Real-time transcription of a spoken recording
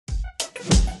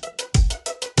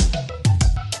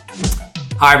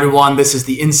Hi, everyone. This is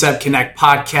the Incept Connect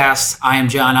podcast. I am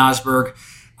John Osberg,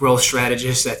 growth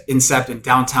strategist at Incept in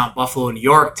downtown Buffalo, New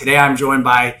York. Today, I'm joined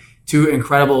by two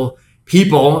incredible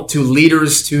people, two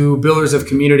leaders, two builders of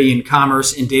community and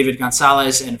commerce in David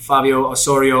Gonzalez and Favio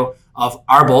Osorio of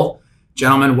Arbol.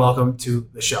 Gentlemen, welcome to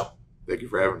the show. Thank you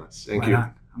for having us. Thank you.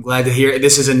 I'm glad to hear it.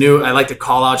 This is I like to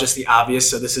call out just the obvious.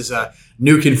 So this is a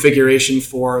new configuration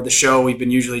for the show. We've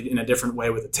been usually in a different way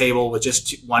with a table with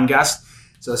just one guest.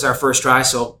 So it's our first try.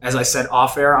 So as I said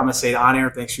off air, I'm going to say it on air.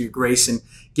 Thanks for your grace in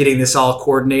getting this all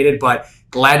coordinated, but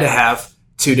glad to have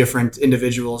two different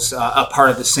individuals, a part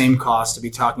of the same cause, to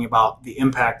be talking about the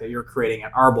impact that you're creating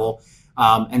at Arbol.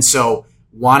 And so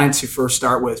wanted to first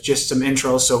start with just some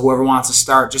intros. So whoever wants to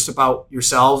start, just about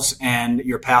yourselves and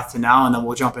your path to now, and then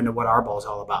we'll jump into what Arbol is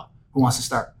all about. Who wants to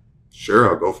start? Sure,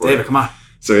 I'll go for David, come on.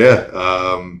 So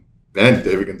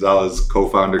David Gonzalez,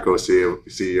 co-founder,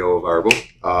 co-CEO of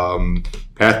Arbol.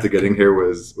 Path to getting here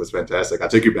was fantastic. I'll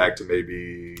take you back to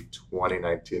maybe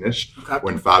 2019-ish,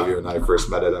 when Favio and I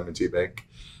first met at M&T Bank.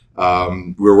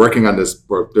 We were working on this.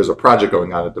 There's a project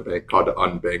going on at the bank called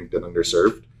Unbanked and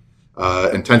Underserved.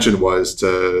 Intention was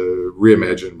to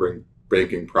reimagine, bring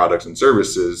banking products and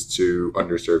services to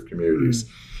underserved communities.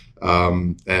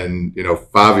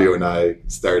 Favio and I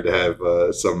started to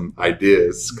have some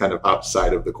ideas kind of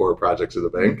outside of the core projects of the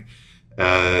bank.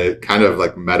 Kind of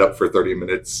like met up for 30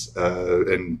 minutes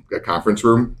in a conference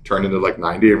room, turned into like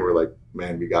 90, and we're like,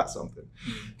 man, we got something.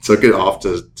 Took it off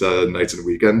to nights and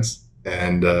weekends.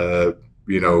 And,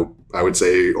 I would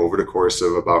say over the course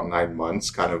of about 9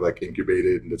 months, kind of like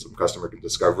incubated and did some customer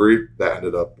discovery that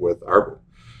ended up with Arbol.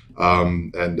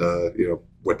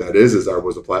 What that is Arbol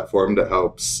is a platform that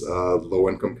helps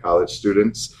low-income college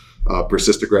students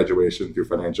persist to graduation through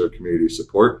financial and community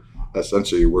support.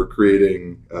 Essentially, we're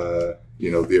creating,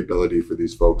 the ability for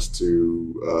these folks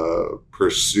to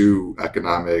pursue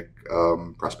economic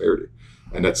prosperity.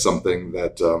 And that's something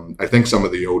that I think some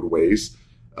of the old ways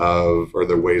or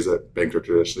the ways that banks are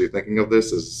traditionally thinking of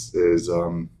this is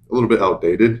a little bit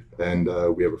outdated, and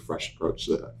we have a fresh approach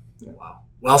to that. Yeah. Wow.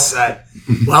 Well said.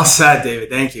 Well said,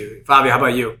 David. Thank you. Fabio, how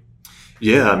about you?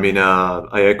 Yeah,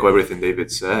 I echo everything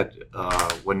David said.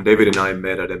 When David and I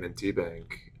met at M&T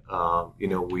Bank,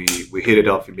 we hit it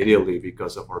off immediately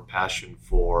because of our passion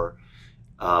for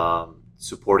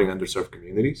supporting underserved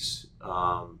communities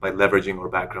by leveraging our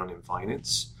background in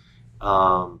finance.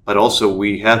 But also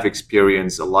we have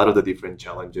experienced a lot of the different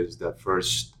challenges that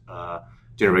first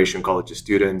generation college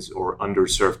students or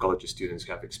underserved college students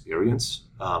have experienced.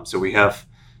 So we have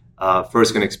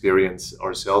first-hand experience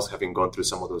ourselves having gone through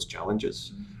some of those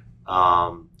challenges.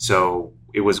 So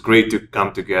it was great to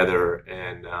come together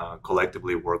and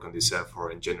collectively work on this effort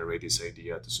and generate this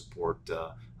idea to support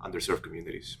underserved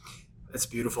communities. That's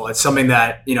beautiful. It's something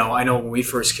that, I know when we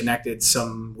first connected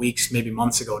some weeks, maybe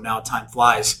months ago now, time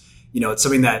flies, it's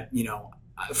something that,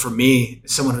 for me,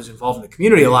 someone who's involved in the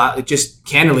community a lot, it just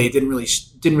candidly, it didn't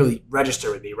really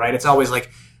register with me, right? It's always like,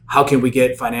 how can we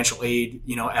get financial aid,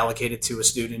 allocated to a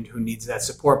student who needs that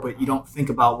support? But you don't think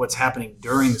about what's happening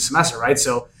during the semester, right?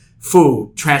 So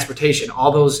food, transportation,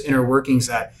 all those inner workings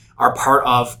that are part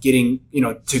of getting,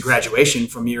 to graduation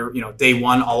from your, day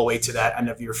one all the way to that end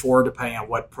of year 4, depending on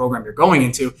what program you're going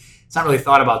into. It's not really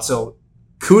thought about. So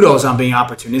kudos on being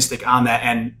opportunistic on that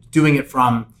and doing it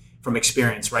from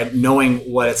experience, right? Knowing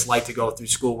what it's like to go through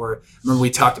school. Where remember we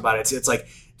talked about it. It's like,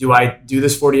 do I do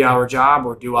this 40-hour job,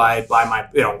 or do I buy my,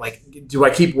 do I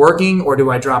keep working, or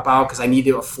do I drop out because I need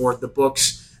to afford the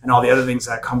books and all the other things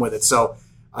that come with it? So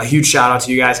a huge shout out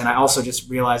to you guys. And I also just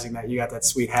realizing that you got that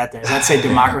sweet hat there. Does that say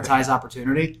democratize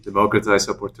opportunity? Democratize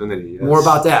opportunity, yes. More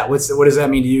about that. What does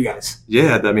that mean to you guys?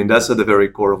 Yeah, that's at the very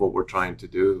core of what we're trying to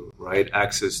do, right?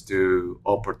 Access to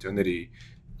opportunity.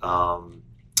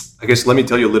 I guess let me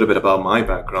tell you a little bit about my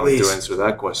background to answer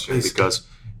that question. Please. Because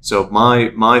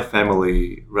my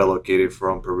family relocated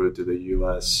from Peru to the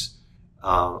U.S.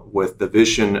 With the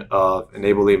vision of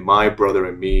enabling my brother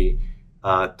and me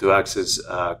to access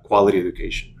quality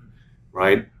education,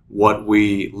 right? What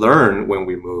we learned when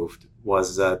we moved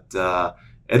was that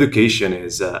education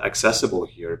is accessible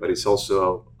here, but it's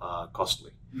also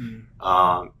costly.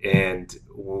 And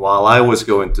while I was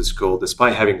going to school,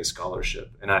 despite having a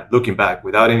scholarship, and looking back,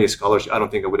 without any scholarship, I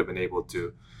don't think I would have been able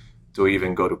to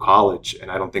even go to college, and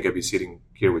I don't think I'd be sitting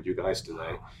here with you guys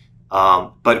today.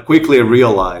 But quickly I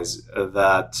realized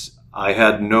that I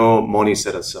had no money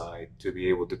set aside to be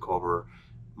able to cover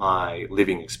my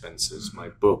living expenses, my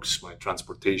books, my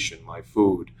transportation, my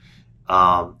food.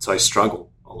 So I struggled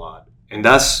a lot. And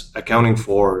that's accounting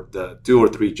for the 2 or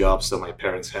 3 jobs that my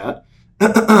parents had,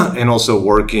 and also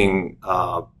working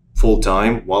full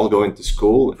time while going to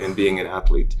school and being an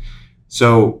athlete.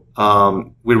 So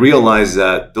we realize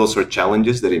that those are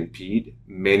challenges that impede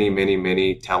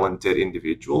many talented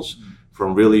individuals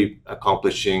from really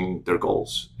accomplishing their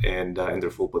goals and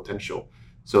their full potential.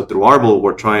 So through Arbol,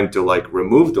 we're trying to like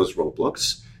remove those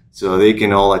roadblocks so they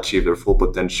can all achieve their full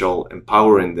potential,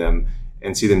 empowering them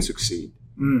and see them succeed.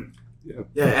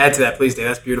 Yeah, add to that, please, Dave.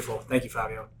 That's beautiful. Thank you,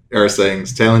 Favio. Our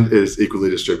sayings, talent is equally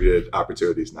distributed,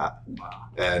 opportunities not. Wow.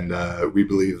 And we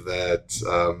believe that,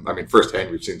 firsthand,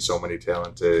 we've seen so many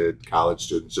talented college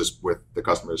students just with the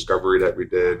customer discovery that we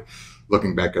did,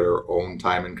 looking back at our own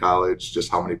time in college,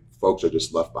 just how many folks are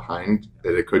just left behind,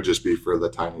 and it could just be for the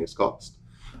tiniest cost.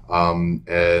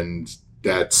 And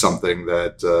that's something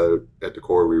that at the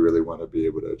core we really want to be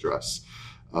able to address.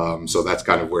 So that's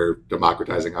kind of where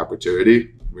democratizing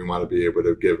opportunity, we want to be able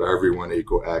to give everyone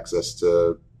equal access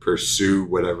to pursue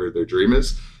whatever their dream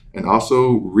is, and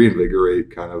also reinvigorate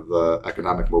kind of the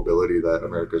economic mobility that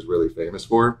America is really famous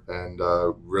for, and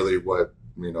really what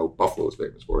Buffalo is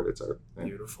famous for. It's our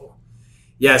beautiful.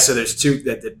 Yeah, so there's two,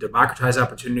 that the democratize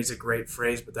opportunity is a great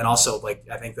phrase, but then also like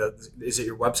I think is it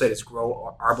your website is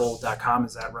growarbol.com,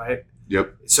 is that right?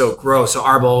 Yep. So grow, so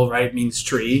arbol, right, means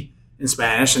tree in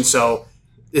Spanish, and so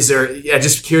is there? Yeah,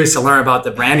 just curious to learn about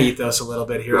the brand ethos a little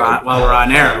bit here while we're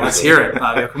on air. Let's hear it,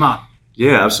 Favio. Come on.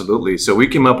 Yeah, absolutely. So we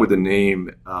came up with the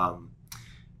name.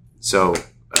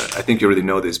 I think you already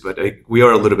know this, but we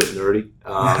are a little bit nerdy.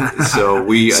 So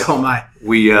we. So am I.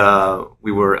 We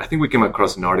were. I think we came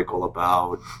across an article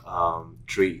about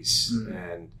trees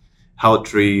and how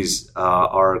trees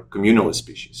are communal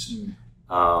species.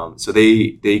 So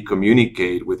they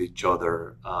communicate with each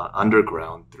other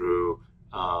underground through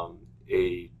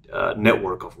a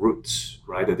network of roots,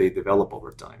 right, that they develop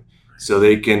over time. So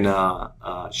they can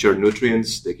share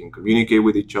nutrients, they can communicate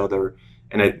with each other,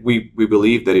 and we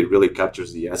believe that it really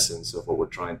captures the essence of what we're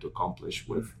trying to accomplish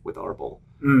with Arbol.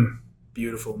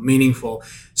 Beautiful, meaningful.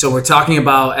 So we're talking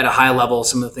about at a high level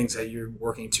some of the things that you're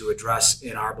working to address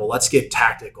in Arbol. Let's get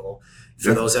tactical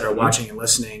for those that are watching and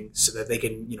listening, so that they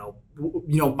can,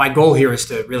 my goal here is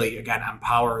to really, again,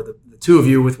 empower the two of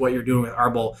you with what you're doing with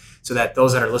Arbol, so that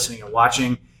those that are listening and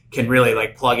watching can really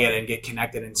like plug in and get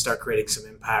connected and start creating some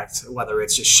impact, whether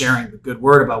it's just sharing the good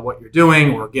word about what you're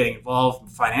doing or getting involved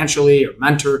financially or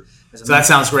mentor. So that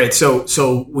sounds great.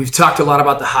 So we've talked a lot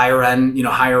about the higher end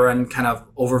kind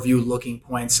of overview looking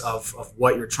points of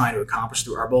what you're trying to accomplish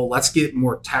through Arbol. Let's get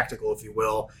more tactical, if you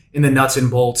will, in the nuts and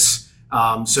bolts,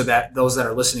 so that those that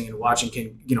are listening and watching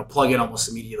can, plug in almost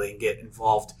immediately and get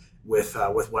involved with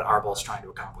what Arbol is trying to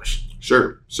accomplish.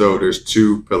 Sure. So there's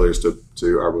two pillars to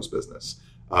Arbol's business.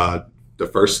 The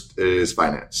first is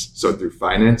finance. So through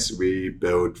finance, we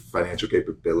build financial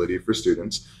capability for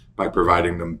students by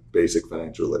providing them basic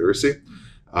financial literacy.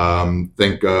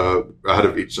 Think ahead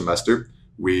of each semester,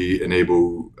 we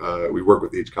work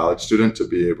with each college student to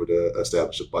be able to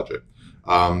establish a budget.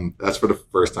 That's for the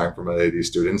first time for many of these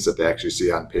students that they actually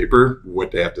see on paper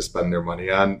what they have to spend their money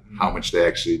on, how much they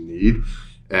actually need.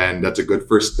 And that's a good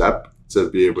first step to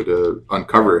be able to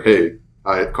uncover, hey,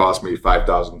 it cost me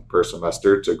 $5,000 per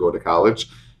semester to go to college.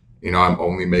 I'm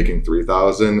only making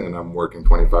 $3,000 and I'm working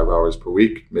 25 hours per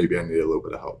week. Maybe I need a little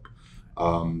bit of help.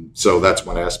 So that's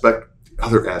one aspect. The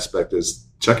other aspect is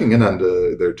checking in on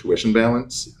their tuition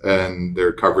balance and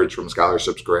their coverage from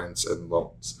scholarships, grants, and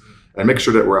loans. And make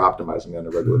sure that we're optimizing on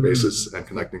a regular basis and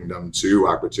connecting them to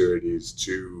opportunities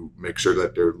to make sure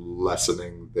that they're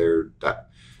lessening their debt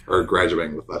or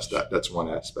graduating with less debt. That's one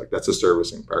aspect. That's the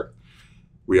servicing part.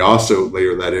 We also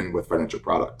layer that in with financial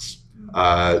products.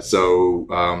 So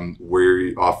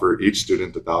we offer each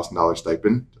student $1,000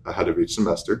 stipend ahead of each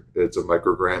semester. It's a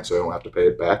micro grant, so I don't have to pay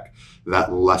it back.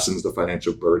 That lessens the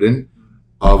financial burden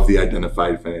of the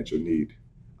identified financial need.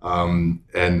 And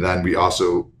then we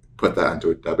also put that onto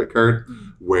a debit card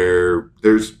where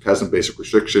has some basic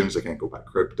restrictions. They can't go buy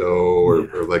crypto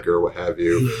or liquor or what have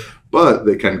you, but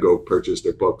they can go purchase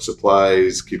their book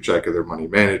supplies, keep track of their money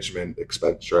management,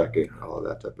 expense tracking, all of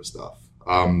that type of stuff.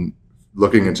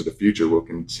 Looking into the future, we'll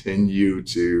continue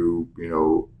to,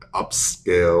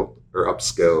 upscale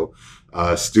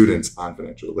students on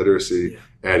financial literacy,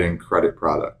 adding credit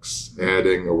products,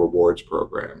 adding a rewards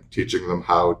program, teaching them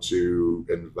how to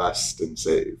invest and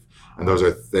save. And those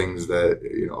are things that,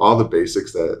 all the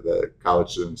basics that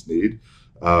college students need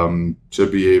to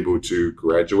be able to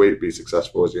graduate, be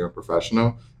successful as a young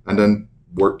professional, and then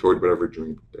work toward whatever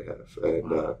dream they have.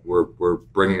 And we're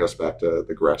bringing us back to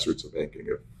the grassroots of banking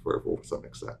for some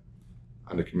extent.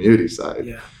 On the community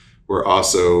side, we're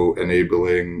also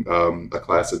enabling a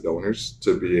class of donors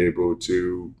to be able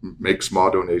to make small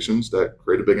donations that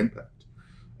create a big impact.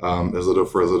 as little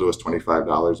as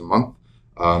 $25 a month.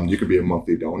 You can be a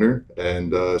monthly donor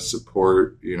and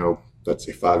support, let's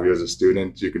say Favio as a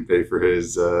student, you can pay for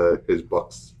his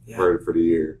books for the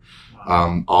year.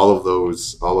 Wow. All of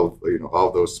those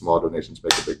small donations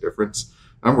make a big difference.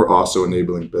 And we're also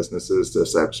enabling businesses to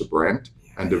establish a brand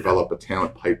and develop a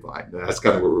talent pipeline. And that's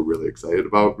kind of what we're really excited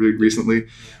about recently,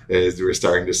 is we're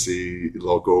starting to see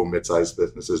local mid-sized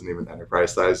businesses and even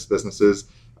enterprise-sized businesses,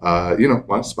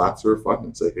 want to sponsor a fund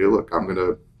and say, hey, look, I'm going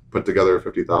to put together a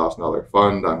 $50,000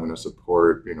 fund. I'm going to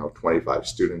support, 25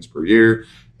 students per year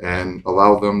and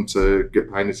allow them to get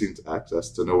behind the scenes access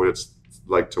to know what it's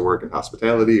like to work in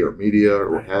hospitality or media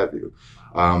or what have you.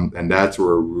 And that's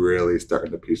where we're really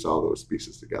starting to piece all those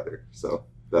pieces together. So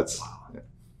that's,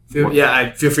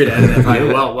 I feel free to add that.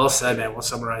 Well said, man. Well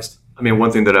summarized. I mean,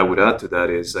 one thing that I would add to that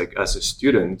is, like, as a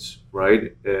student,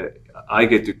 right, I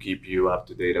get to keep you up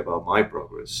to date about my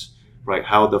progress, right?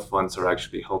 How the funds are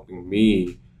actually helping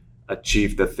me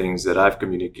achieve the things that I've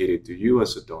communicated to you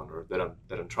as a donor that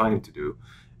I'm trying to do.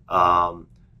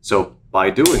 So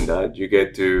by doing that, you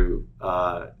get to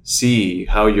see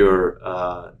how your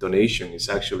donation is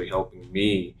actually helping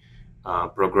me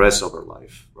progress over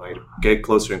life, right? Get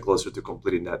closer and closer to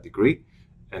completing that degree,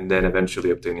 and then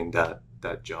eventually obtaining that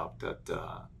job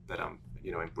that I'm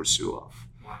in pursuit of.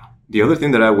 Wow. The other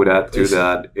thing that I would add to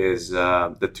that is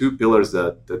the two pillars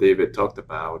that David talked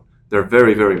about. They're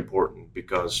very, very important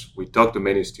because we talked to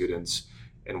many students,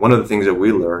 and one of the things that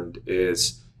we learned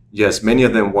is, yes, many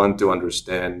of them want to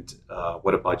understand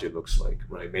what a budget looks like,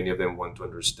 right? Many of them want to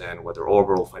understand what their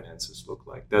overall finances look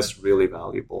like. That's really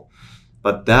valuable.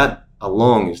 But that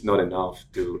alone is not enough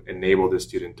to enable the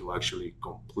student to actually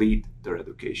complete their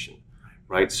education,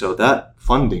 right? So that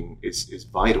funding is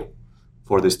vital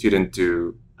for the student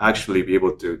to actually be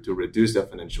able to reduce the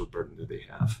financial burden that they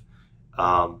have.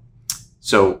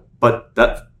 But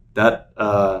that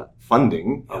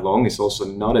funding alone is also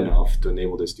not enough to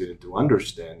enable the student to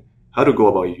understand how to go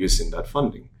about using that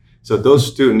funding. So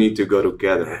those two need to go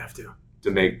together. They have to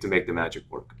make the magic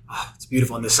work. Oh, it's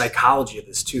beautiful. And the psychology of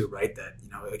this too, right? That,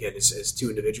 again, as two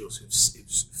individuals who've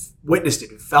witnessed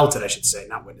it, who felt it, I should say,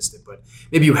 not witnessed it, but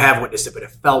maybe you have witnessed it, but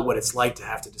have felt what it's like to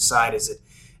have to decide, is it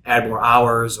add more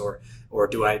hours or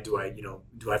do I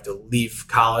have to leave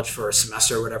college for a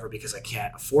semester or whatever because I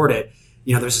can't afford it?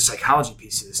 There's a psychology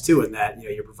piece to this too, in that,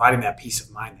 you're providing that peace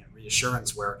of mind, that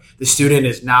reassurance, where the student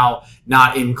is now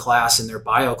not in class in their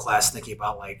bio class thinking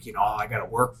about I got to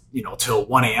work, till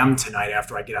 1 a.m. tonight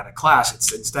after I get out of class.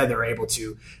 Instead they're able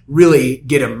to really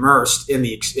get immersed in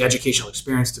the educational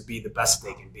experience to be the best that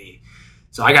they can be.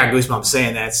 So I got goosebumps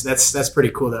saying that's pretty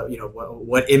cool that,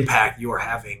 what impact you are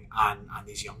having on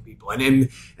these young people. And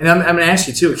I'm going to ask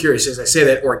you too, curious, as I say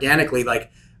that organically,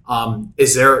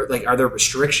 is there are there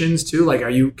restrictions too? Are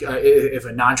you if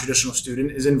a non-traditional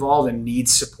student is involved and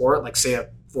needs support, say a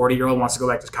 40-year-old wants to go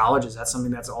back to college, is that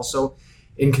something that's also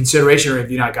in consideration, or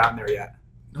have you not gotten there yet?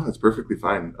 No, it's perfectly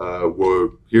fine.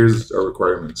 Well, here's our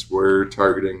requirements. We're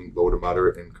targeting low to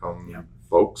moderate income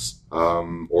folks,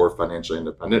 or financially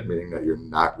independent, meaning that you're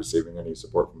not receiving any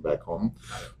support from back home.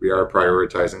 We are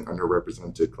prioritizing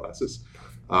underrepresented classes,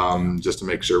 just to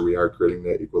make sure we are creating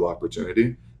that equal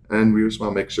opportunity. And we just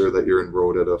want to make sure that you're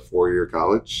enrolled at a 4-year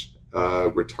college.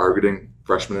 We're targeting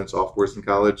freshmen and sophomores in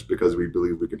college because we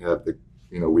believe we can have the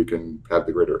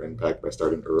greater impact by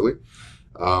starting early.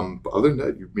 But other than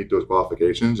that, you meet those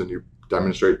qualifications and you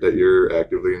demonstrate that you're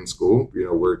actively in school.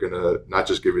 We're gonna not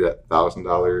just give you that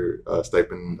 $1,000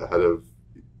 stipend ahead of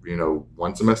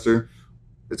one semester.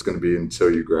 It's going to be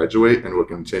until you graduate, and we'll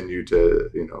continue to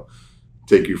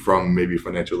take you from maybe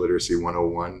financial literacy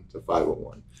 101 to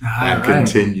 501, and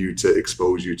continue to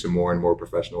expose you to more and more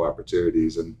professional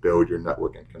opportunities and build your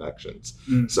network and connections.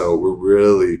 So we're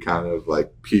really kind of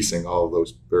piecing all of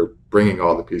those, or bringing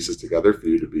all the pieces together for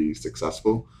you to be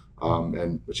successful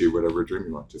and achieve whatever dream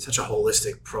you want to. Such a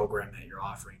holistic program that you're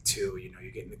offering too.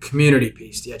 You're getting the community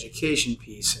piece, the education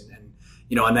piece, and then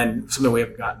something we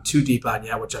haven't gotten too deep on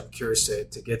yet, which I'm curious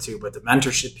to get to, but the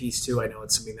mentorship piece too. I know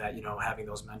it's something that, having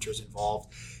those mentors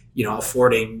involved,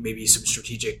 affording maybe some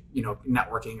strategic,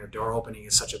 networking or door opening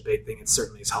is such a big thing. It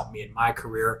certainly has helped me in my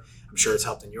career. I'm sure it's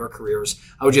helped in your careers.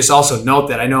 I would just also note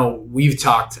that I know we've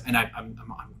talked, and I'm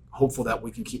hopeful that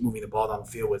we can keep moving the ball down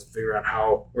the field with figuring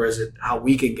out how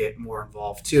we can get more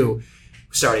involved too,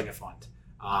 starting a fund.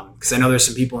 Because I know there's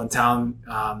some people in town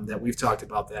that we've talked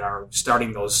about that are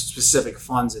starting those specific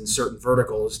funds in certain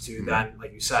verticals to then,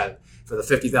 like you said, for the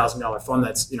 $50,000 fund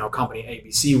that's, company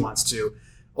ABC wants to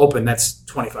open, that's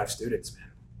 25 students,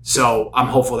 man. So I'm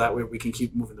hopeful that we can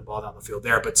keep moving the ball down the field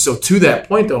there. But so to that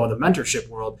point, though, in the mentorship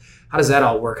world, how does that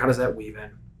all work? How does that weave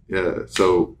in? Yeah.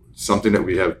 So something that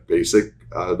we have basic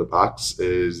out of the box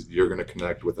is you're going to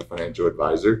connect with a financial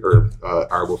advisor or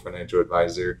Arbol financial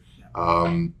advisor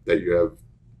that you have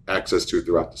access to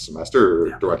throughout the semester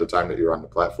or throughout the time that you're on the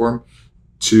platform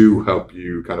to help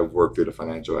you kind of work through the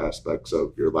financial aspects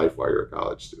of your life while you're a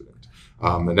college student.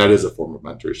 And that is a form of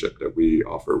mentorship that we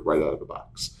offer right out of the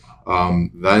box.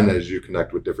 Then as you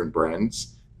connect with different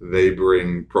brands, they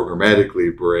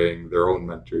programmatically bring their own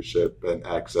mentorship and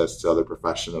access to other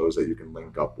professionals that you can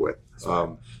link up with.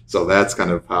 So that's kind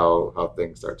of how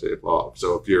things start to evolve.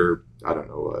 So if you're, I don't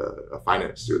know, a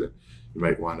finance student, you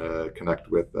might want to connect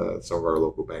with some of our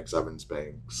local banks, Evans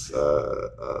Banks,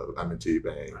 M&T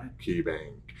Bank, Key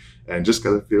Bank, and just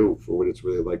kind of feel for what it's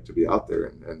really like to be out there.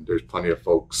 And there's plenty of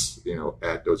folks,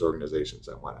 at those organizations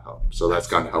that want to help. So that's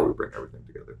kind of how we bring everything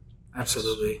together.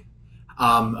 Absolutely.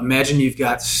 Imagine you've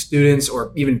got students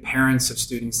or even parents of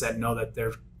students that know that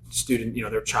their student,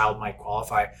 their child might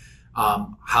qualify.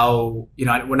 How,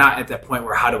 we're not at that point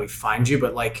where how do we find you,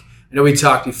 but like, I know we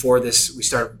talked before we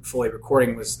started fully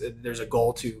recording, was there's a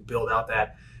goal to build out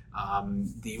that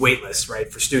the wait list,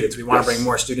 right, for students. We want to bring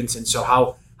more students in. So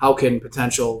how can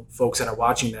potential folks that are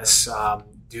watching this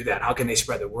do that? How can they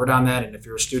spread the word on that? And if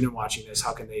you're a student watching this,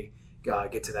 how can they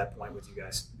get to that point with you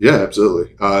guys? Yeah,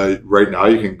 absolutely. Right now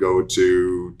you can go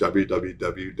to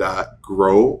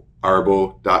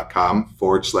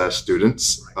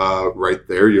www.growarbol.com/students. Right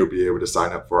there, you'll be able to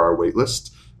sign up for our wait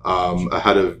list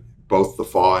ahead of both the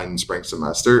fall and spring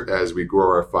semester. As we grow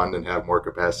our fund and have more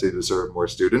capacity to serve more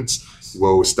students,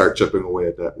 we'll start chipping away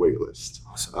at that wait list.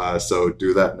 Awesome. So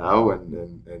do that now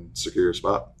and secure your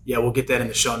spot. Yeah, we'll get that in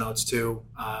the show notes too.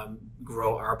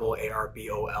 GrowArbol,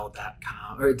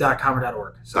 ARBOL.com or .com or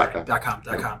 .org. Sorry, .com.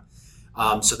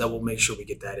 So that we'll make sure we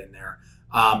get that in there.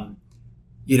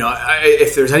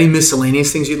 If there's any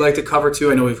miscellaneous things you'd like to cover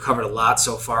too, I know we've covered a lot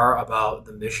so far about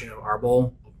the mission of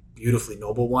Arbol, beautifully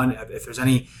noble one. If there's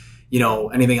anything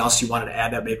else you wanted to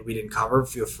add that maybe we didn't cover,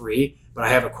 feel free. But I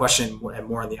have a question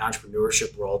more in the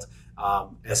entrepreneurship world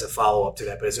as a follow-up to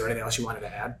that. But is there anything else you wanted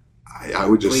to add? I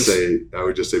would just say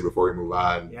before we move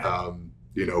on,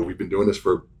 we've been doing this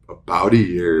for about a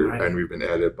year, and we've been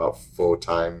at it about full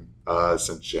time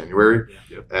since January.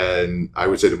 And I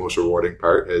would say the most rewarding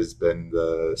part has been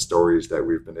the stories that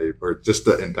we've been able, or just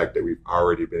the impact that we've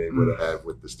already been able to have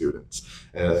with the students.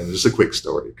 And just a quick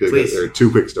story, because there are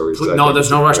two quick stories. No,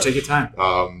 there's no rush. Take your time.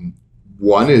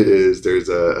 One is there's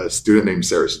a student named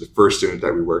Sarah. She's the first student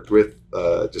that we worked with,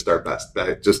 just our best,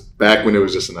 back when it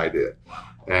was just an idea. Wow.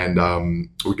 And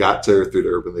we got to her through the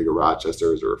Urban League of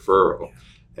Rochester as a referral.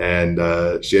 And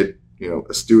she had,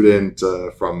 a student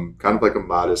from kind of like a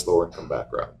modest lower income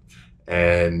background.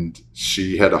 And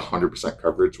she had 100%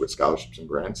 coverage with scholarships and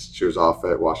grants. She was off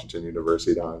at Washington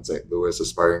University down in St. Louis,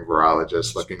 aspiring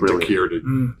virologist, looking to cure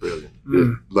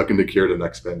the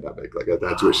next pandemic. Like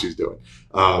that's what she's doing.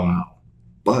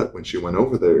 But when she went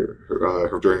over there,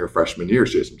 during her freshman year,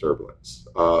 she had some turbulence.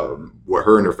 What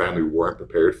her and her family weren't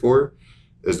prepared for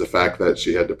is the fact that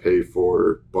she had to pay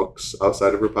for books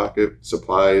outside of her pocket,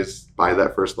 supplies, buy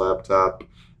that first laptop,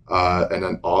 and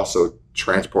then also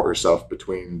transport herself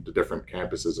between the different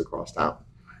campuses across town.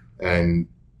 And,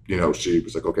 she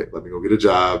was like, okay, let me go get a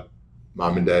job.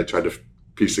 Mom and dad tried to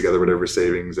piece together whatever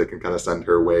savings they can kind of send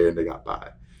her way, and they got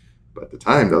by. But at the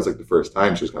time, that was like the first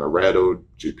time she was kind of rattled.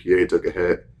 GPA took a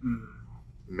hit.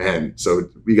 Man, so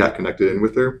we got connected in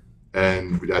with her.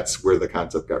 And that's where the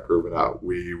concept got proven out.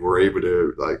 We were able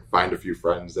to find a few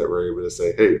friends that were able to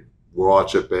say, hey, we'll all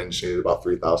chip in. She needed about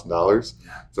 $3,000.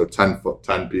 So 10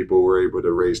 people were able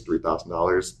to raise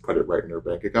 $3,000, put it right in her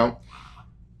bank account.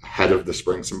 Ahead of this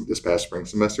past spring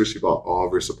semester, she bought all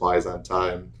of her supplies on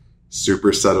time,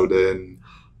 super settled in,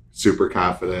 super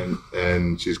confident,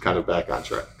 and she's kind of back on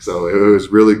track. So it was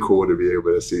really cool to be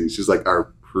able to see. She's like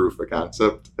our proof of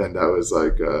concept, and that was we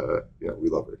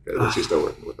love her. She's still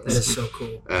working with us. That is so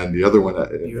cool. And the other one, I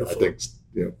think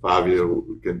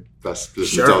Favio can best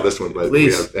tell this one, but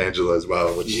please. We have Angela as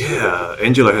well.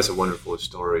 Angela has a wonderful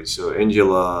story. So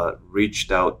Angela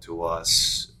reached out to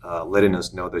us, letting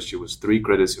us know that she was 3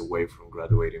 credits away from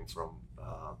graduating from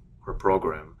her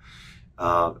program.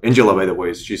 Angela, by the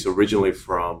way, she's originally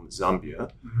from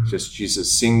Zambia. Mm-hmm. She's a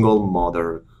single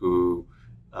mother who.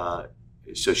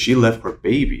 So she left her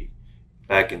baby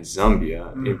back in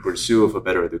Zambia in pursuit of a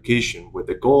better education, with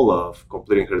the goal of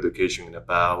completing her education in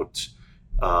about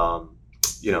 2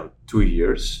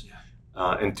 years,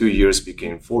 and 2 years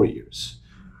became 4 years,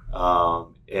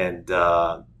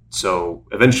 so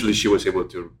eventually she was able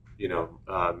to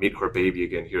meet her baby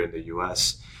again here in the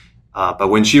U.S. But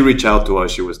when she reached out to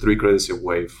us, she was 3 credits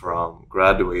away from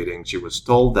graduating. She was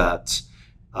told that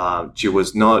She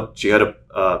had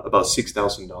about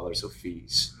 $6,000 of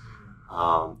fees,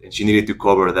 and she needed to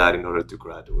cover that in order to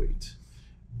graduate.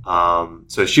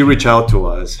 So she reached out to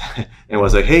us and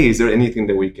was like, "Hey, is there anything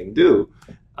that we can do?"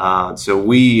 So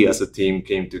we, as a team,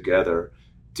 came together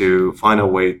to find a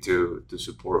way to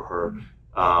support her.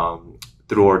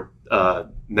 Through our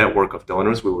network of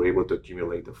donors, we were able to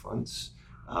accumulate the funds.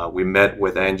 We met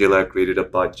with Angela, created a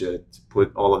budget,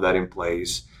 put all of that in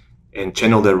place, and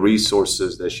channel the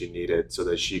resources that she needed so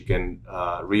that she can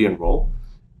re-enroll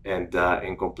and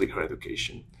complete her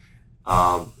education.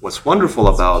 What's wonderful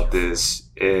about this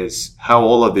is how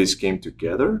all of this came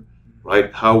together,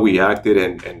 right? How we acted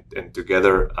and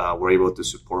together were able to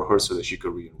support her so that she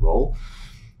could re-enroll.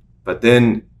 But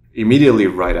then immediately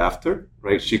right after,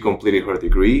 right, she completed her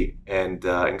degree and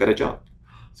got a job.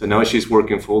 So now she's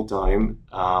working full time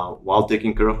while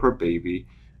taking care of her baby,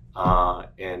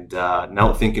 and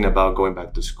now thinking about going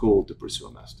back to school to pursue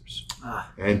a master's.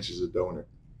 And she's a donor.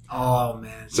 Oh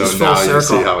man! So now you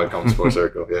see how it comes full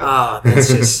circle. Yeah.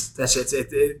 That's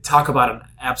it. Talk about an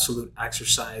absolute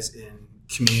exercise in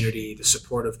community, the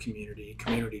support of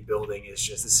community building is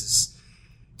just. This is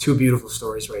two beautiful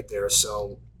stories right there.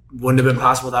 So wouldn't have been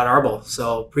possible without Arbol.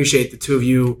 So appreciate the two of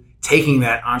you taking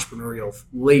that entrepreneurial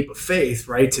leap of faith,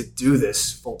 right, to do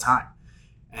this full time.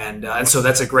 And so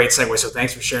that's a great segue. So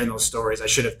thanks for sharing those stories. I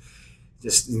should have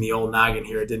just in the old noggin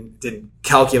here, didn't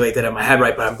calculate that in my head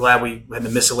right, but I'm glad we had the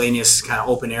miscellaneous kind of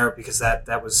open air because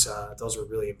that was those were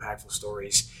really impactful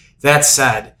stories. That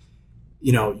said,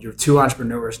 you're two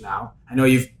entrepreneurs now. I know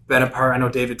you've been a part. I know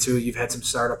David too. You've had some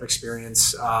startup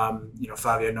experience.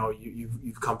 Favio, I know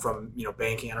you've come from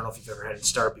banking. I don't know if you've ever had a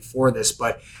startup before this,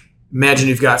 but imagine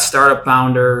you've got startup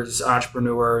founders,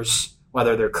 entrepreneurs,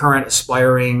 whether they're current,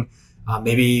 aspiring.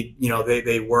 Maybe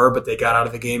they were, but they got out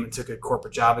of the game and took a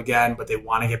corporate job again, but they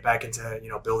want to get back into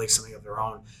building something of their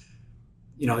own.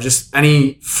 Just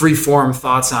any free form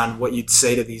thoughts on what you'd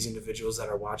say to these individuals that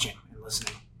are watching and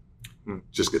listening.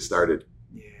 Just get started.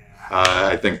 Yeah.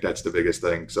 I think that's the biggest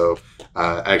thing. So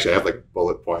actually, I have like a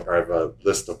bullet point, or I have a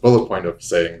list of bullet point of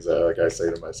sayings like I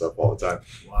say to myself all the time.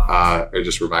 Wow. Or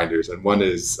just reminders. And one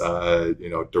is,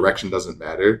 direction doesn't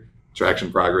matter.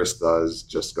 Traction progress does.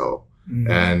 Just go.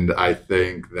 Mm-hmm. And I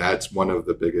think that's one of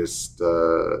the biggest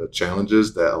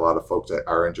challenges that a lot of folks that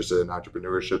are interested in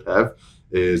entrepreneurship have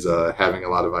is having a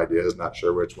lot of ideas, not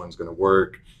sure which one's going to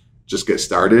work. Just get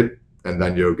started, and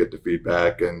then you'll get the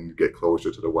feedback and get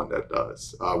closer to the one that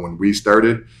does. When we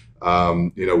started,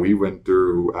 we went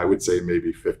through, I would say,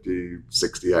 maybe 50,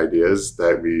 60 ideas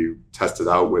that we tested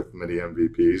out with many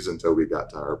MVPs until we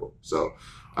got to Arbol. So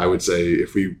I would say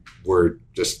if we were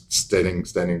just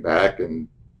standing back and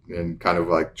kind of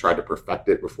like try to perfect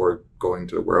it before going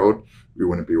to the world, we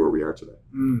wouldn't be where we are today.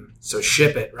 So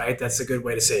ship it, right? That's a good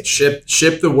way to say it.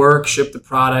 Ship the work, ship the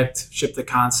product, ship the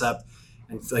concept,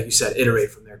 and like you said, iterate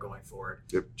from there going forward.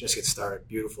 Yep. Just get started.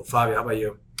 Beautiful. Favio, how about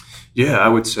you? Yeah, I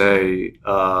would say,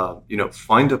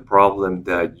 find a problem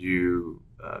that you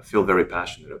feel very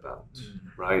passionate about,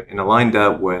 right? And align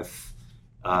that with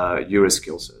your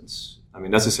skill sets. I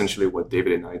mean, that's essentially what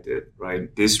David and I did,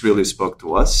 right? This really spoke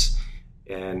to us.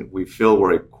 And we feel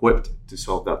we're equipped to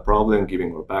solve that problem,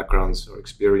 given our backgrounds, our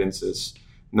experiences,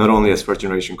 not only as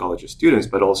first-generation college students,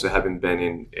 but also having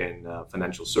been in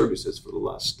financial services for the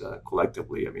last,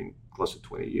 collectively, close to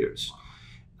 20 years.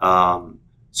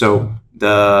 So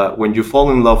when you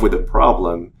fall in love with a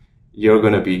problem, you're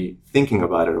going to be thinking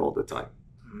about it all the time,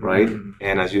 right? Mm-hmm.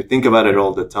 And as you think about it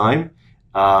all the time,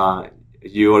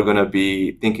 you are going to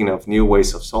be thinking of new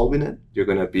ways of solving it. You're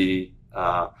going to be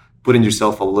putting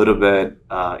yourself a little bit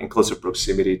in closer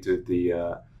proximity to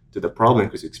the problem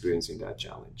who's experiencing that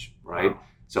challenge, right?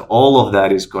 So all of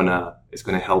that is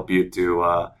gonna help you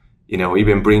to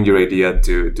even bring your idea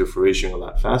to fruition a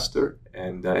lot faster,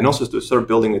 and also to start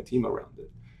building a team around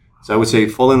it. So I would say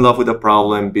fall in love with the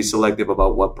problem, be selective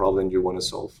about what problem you want to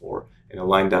solve for, and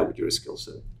align that with your skill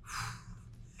set.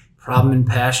 Problem and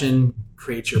passion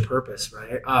create your purpose,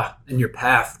 right? And your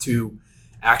path to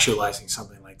actualizing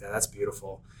something like that. That's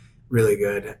beautiful. Really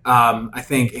good. I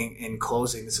think in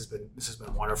closing, this has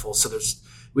been wonderful. So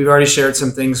we've already shared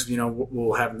some things,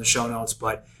 we'll have in the show notes,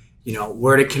 but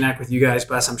where to connect with you guys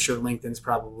best. I'm sure LinkedIn's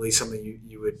probably something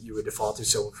you would default to.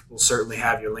 So we'll certainly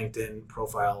have your LinkedIn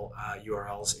profile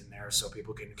URLs in there so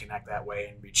people can connect that way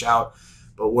and reach out.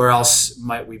 But where else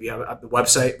might we be? The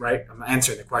website, right? I'm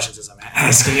answering the questions as I'm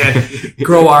asking it.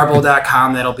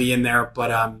 growarbol.com, that'll be in there. But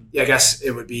I guess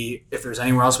it would be if there's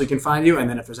anywhere else we can find you, and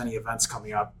then if there's any events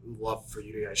coming up, we'd love for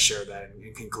you to guys share that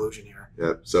in conclusion here.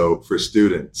 Yeah. So for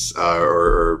students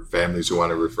or families who want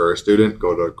to refer a student,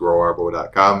 go to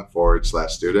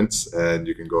growarbol.com/students, and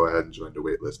you can go ahead and join the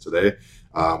waitlist today.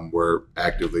 We're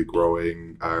actively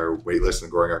growing our waitlist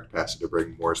and growing our capacity to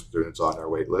bring more students on our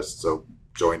waitlist. So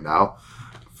join now.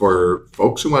 For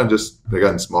folks who want to just,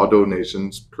 again, small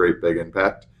donations create big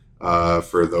impact.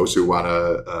 For those who want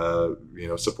to,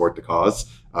 support the cause,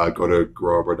 go to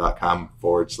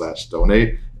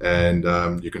growarbol.com/donate, and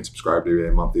you can subscribe to be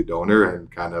a monthly donor and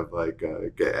kind of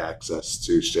get access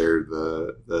to share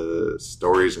the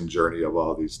stories and journey of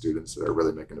all these students that are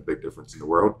really making a big difference in the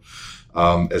world.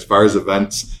 As far as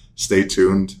events, stay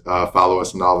tuned. Follow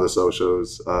us on all the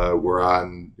socials. We're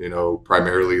on,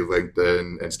 primarily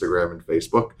LinkedIn, Instagram, and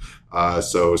Facebook.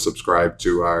 So subscribe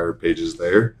to our pages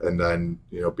there, and then,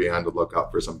 be on the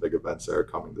lookout for some big events that are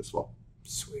coming this fall.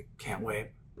 Sweet. Can't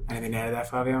wait. Anything to add to that,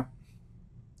 Favio?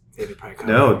 David probably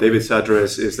No, David's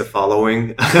address is the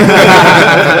following.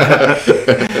 That's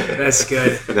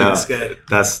good. No, that's good.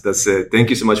 That's it. Thank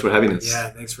you so much for having us. Yeah,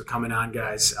 thanks for coming on,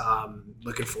 guys.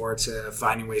 Looking forward to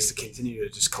finding ways to continue to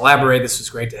just collaborate. This was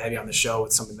great to have you on the show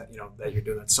with something that that you're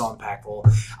doing that's so impactful.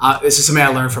 This is something I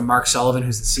learned from Mark Sullivan,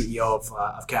 who's the CEO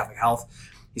of Catholic Health.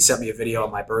 He sent me a video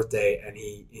on my birthday, and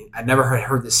I never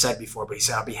heard this said before, but he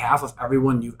said, on behalf of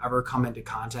everyone you've ever come into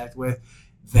contact with,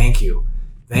 thank you.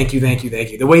 Thank you, thank you,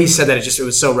 thank you. The way he said that, it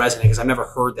was so resonant because I've never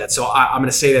heard that. So I'm going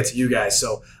to say that to you guys.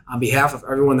 So on behalf of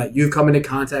everyone that you've come into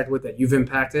contact with, that you've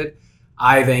impacted,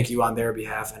 I thank you on their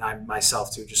behalf. And I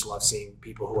myself, too, just love seeing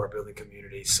people who are building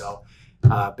communities. So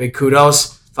big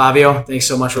kudos. Favio, thanks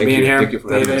so much for being here. Thank you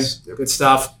for having us. Good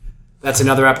stuff. That's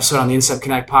another episode on the Incept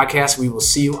Connect podcast. We will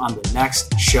see you on the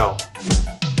next show.